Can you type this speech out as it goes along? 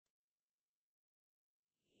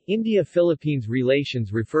India-Philippines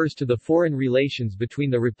relations refers to the foreign relations between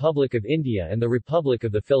the Republic of India and the Republic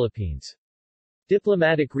of the Philippines.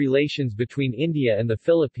 Diplomatic relations between India and the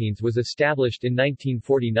Philippines was established in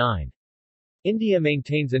 1949. India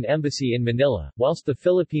maintains an embassy in Manila, whilst the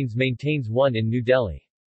Philippines maintains one in New Delhi.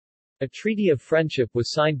 A treaty of friendship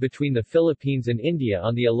was signed between the Philippines and India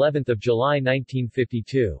on the 11th of July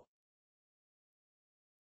 1952.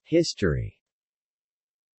 History.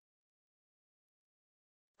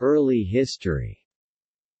 Early history.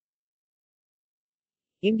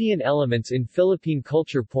 Indian elements in Philippine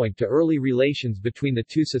culture point to early relations between the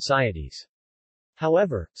two societies.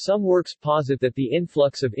 However, some works posit that the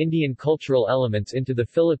influx of Indian cultural elements into the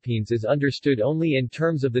Philippines is understood only in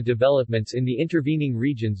terms of the developments in the intervening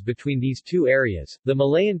regions between these two areas, the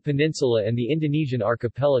Malayan Peninsula and the Indonesian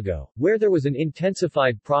archipelago, where there was an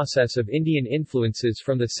intensified process of Indian influences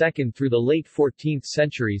from the 2nd through the late 14th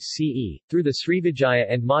centuries CE, through the Srivijaya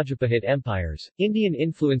and Majapahit empires. Indian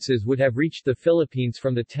influences would have reached the Philippines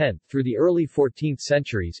from the 10th through the early 14th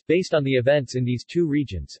centuries, based on the events in these two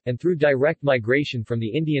regions, and through direct migration from the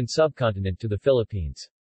Indian subcontinent to the Philippines.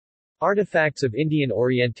 Artifacts of Indian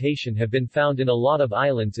orientation have been found in a lot of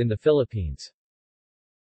islands in the Philippines.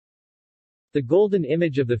 The golden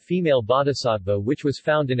image of the female bodhisattva, which was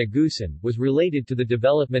found in Agusan, was related to the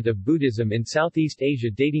development of Buddhism in Southeast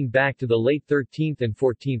Asia dating back to the late 13th and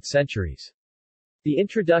 14th centuries. The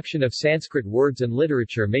introduction of Sanskrit words and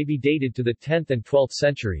literature may be dated to the 10th and 12th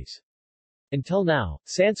centuries. Until now,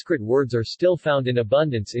 Sanskrit words are still found in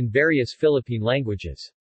abundance in various Philippine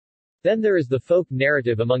languages. Then there is the folk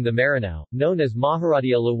narrative among the Maranao, known as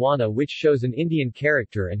Maharadya Lawana, which shows an Indian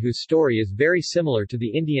character and whose story is very similar to the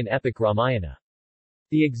Indian epic Ramayana.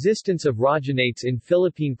 The existence of Rajanates in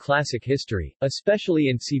Philippine classic history, especially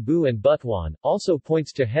in Cebu and Butuan, also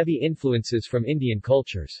points to heavy influences from Indian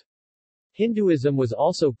cultures. Hinduism was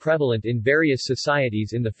also prevalent in various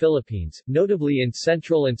societies in the Philippines, notably in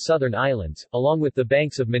central and southern islands, along with the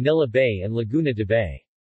banks of Manila Bay and Laguna de Bay.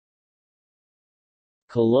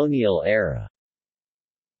 Colonial era.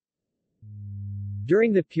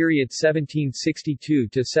 During the period 1762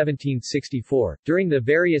 to 1764, during the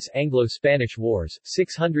various Anglo-Spanish wars,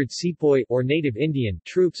 600 sepoy, or native Indian,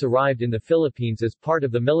 troops arrived in the Philippines as part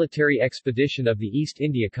of the military expedition of the East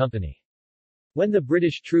India Company. When the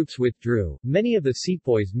British troops withdrew, many of the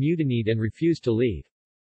sepoys mutinied and refused to leave.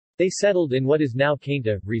 They settled in what is now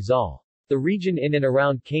Cainta, Rizal. The region in and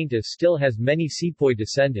around Cainta still has many sepoy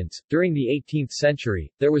descendants. During the 18th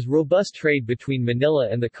century, there was robust trade between Manila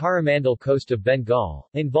and the Coromandel coast of Bengal,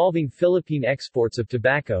 involving Philippine exports of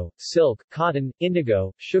tobacco, silk, cotton,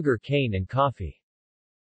 indigo, sugar cane and coffee.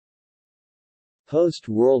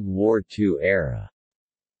 Post-World War II era.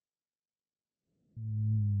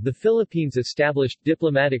 The Philippines established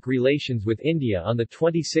diplomatic relations with India on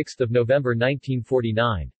 26 November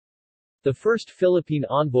 1949. The first Philippine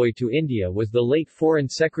envoy to India was the late Foreign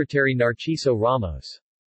Secretary Narciso Ramos.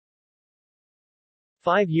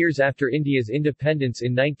 5 years after India's independence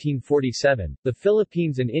in 1947, the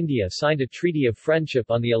Philippines and India signed a treaty of friendship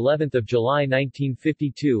on the 11th of July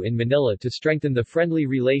 1952 in Manila to strengthen the friendly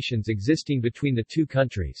relations existing between the two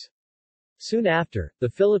countries. Soon after, the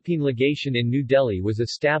Philippine legation in New Delhi was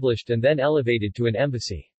established and then elevated to an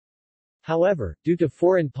embassy. However, due to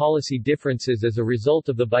foreign policy differences as a result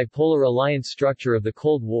of the bipolar alliance structure of the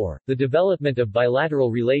Cold War, the development of bilateral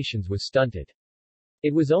relations was stunted.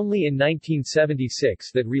 It was only in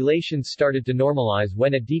 1976 that relations started to normalize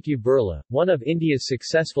when Aditya Birla, one of India's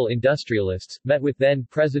successful industrialists, met with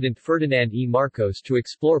then-President Ferdinand E. Marcos to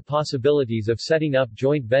explore possibilities of setting up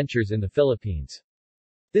joint ventures in the Philippines.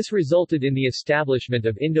 This resulted in the establishment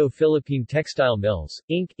of Indo-Philippine Textile Mills,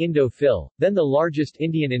 Inc. Indo-Phil, then the largest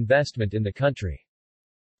Indian investment in the country.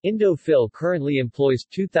 Indo-Phil currently employs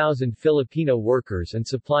 2,000 Filipino workers and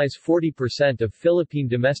supplies 40% of Philippine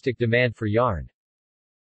domestic demand for yarn.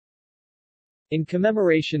 In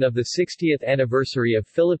commemoration of the 60th anniversary of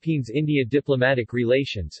Philippines-India diplomatic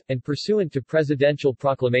relations, and pursuant to Presidential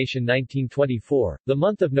Proclamation 1924, the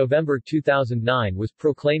month of November 2009 was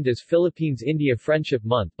proclaimed as Philippines-India Friendship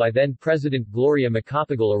Month by then-President Gloria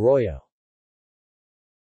Macapagal Arroyo.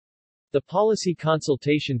 The policy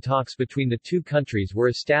consultation talks between the two countries were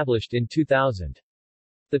established in 2000.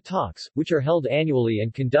 The talks, which are held annually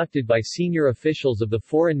and conducted by senior officials of the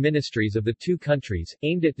foreign ministries of the two countries,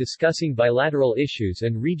 aimed at discussing bilateral issues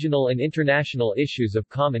and regional and international issues of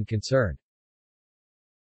common concern.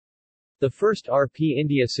 The first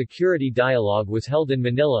RP-India Security Dialogue was held in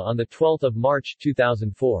Manila on 12 March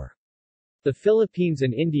 2004. The Philippines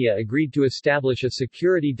and India agreed to establish a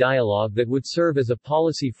security dialogue that would serve as a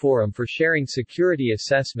policy forum for sharing security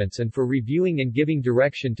assessments and for reviewing and giving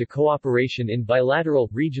direction to cooperation in bilateral,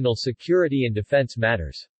 regional security and defense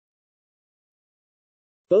matters.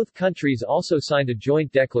 Both countries also signed a joint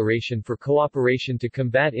declaration for cooperation to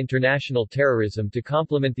combat international terrorism to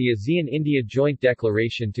complement the ASEAN-India Joint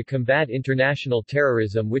Declaration to Combat International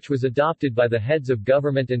Terrorism, which was adopted by the heads of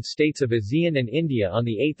government and states of ASEAN and India on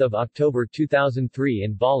 8 October 2003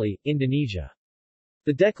 in Bali, Indonesia.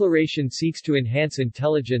 The declaration seeks to enhance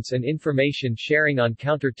intelligence and information sharing on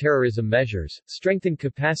counter-terrorism measures, strengthen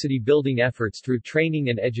capacity-building efforts through training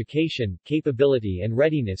and education, capability and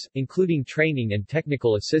readiness, including training and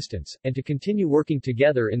technical assistance, and to continue working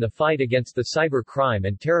together in the fight against the cyber crime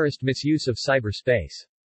and terrorist misuse of cyberspace.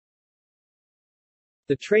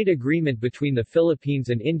 The trade agreement between the Philippines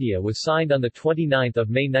and India was signed on 29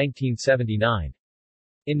 May 1979.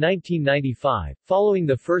 In 1995, following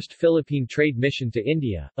the first Philippine trade mission to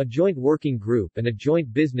India, a joint working group and a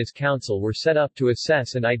joint business council were set up to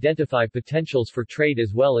assess and identify potentials for trade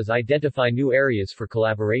as well as identify new areas for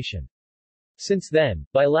collaboration. Since then,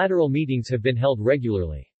 bilateral meetings have been held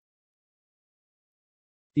regularly.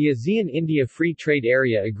 The ASEAN-India Free Trade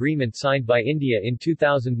Area Agreement signed by India in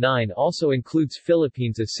 2009 also includes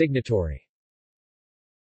Philippines as signatory.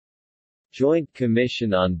 Joint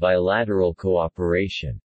Commission on Bilateral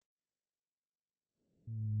Cooperation.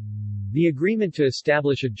 The agreement to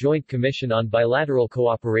establish a Joint Commission on Bilateral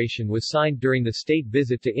Cooperation was signed during the state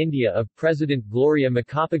visit to India of President Gloria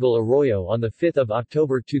Macapagal Arroyo on 5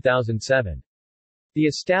 October 2007. The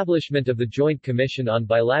establishment of the Joint Commission on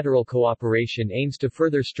Bilateral Cooperation aims to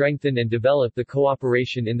further strengthen and develop the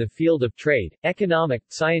cooperation in the field of trade, economic,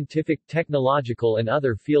 scientific, technological and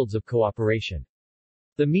other fields of cooperation.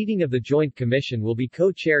 The meeting of the Joint Commission will be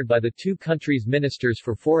co-chaired by the two countries' ministers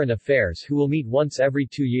for foreign affairs who will meet once every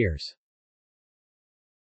 2 years.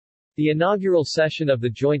 The inaugural session of the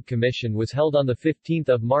Joint Commission was held on 15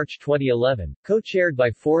 March 2011, co-chaired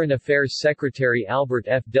by Foreign Affairs Secretary Albert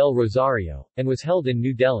F. Del Rosario, and was held in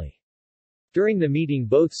New Delhi. During the meeting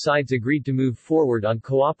both sides agreed to move forward on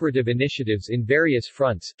cooperative initiatives in various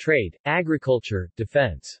fronts: trade, agriculture,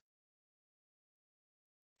 defense.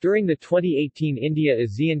 During the 2018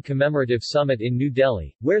 India-ASEAN Commemorative Summit in New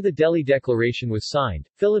Delhi, where the Delhi Declaration was signed,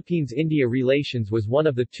 Philippines-India relations was one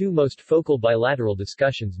of the two most focal bilateral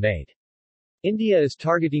discussions made. India is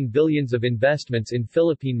targeting billions of investments in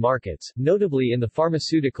Philippine markets, notably in the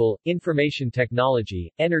pharmaceutical, information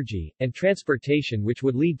technology, energy, and transportation, which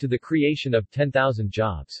would lead to the creation of 10,000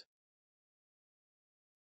 jobs.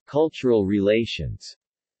 Cultural relations.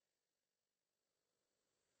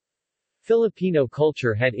 Filipino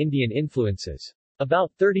culture had Indian influences.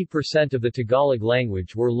 About 30% of the Tagalog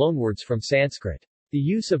language were loanwords from Sanskrit. The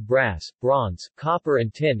use of brass, bronze, copper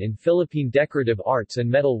and tin in Philippine decorative arts and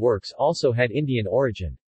metal works also had Indian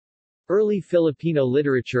origin. Early Filipino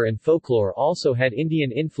literature and folklore also had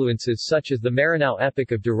Indian influences such as the Maranao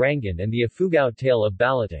epic of Durangan and the Ifugao tale of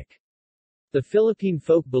Balatic. The Philippine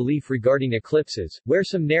folk belief regarding eclipses, where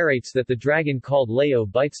some narrates that the dragon called Leo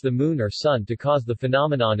bites the moon or sun to cause the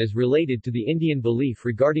phenomenon, is related to the Indian belief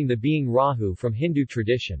regarding the being Rahu from Hindu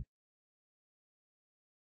tradition.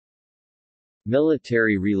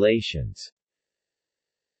 Military relations.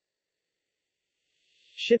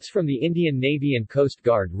 Ships from the Indian Navy and Coast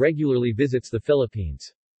Guard regularly visits the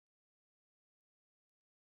Philippines.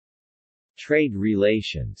 Trade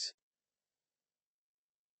relations.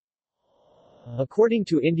 According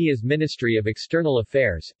to India's Ministry of External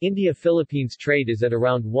Affairs, India-Philippines trade is at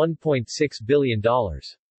around $1.6 billion.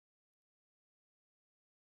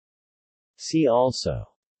 See also: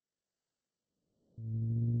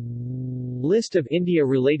 List of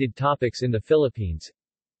India-related topics in the Philippines.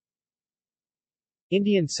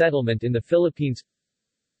 Indian settlement in the Philippines.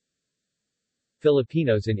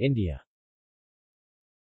 Filipinos in India.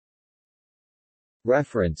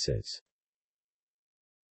 References.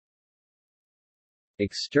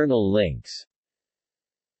 External links.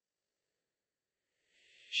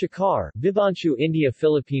 Shakar, Vibanshu,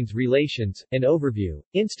 India-Philippines Relations, An Overview,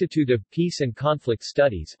 Institute of Peace and Conflict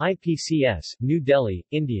Studies, IPCS, New Delhi,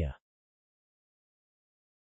 India.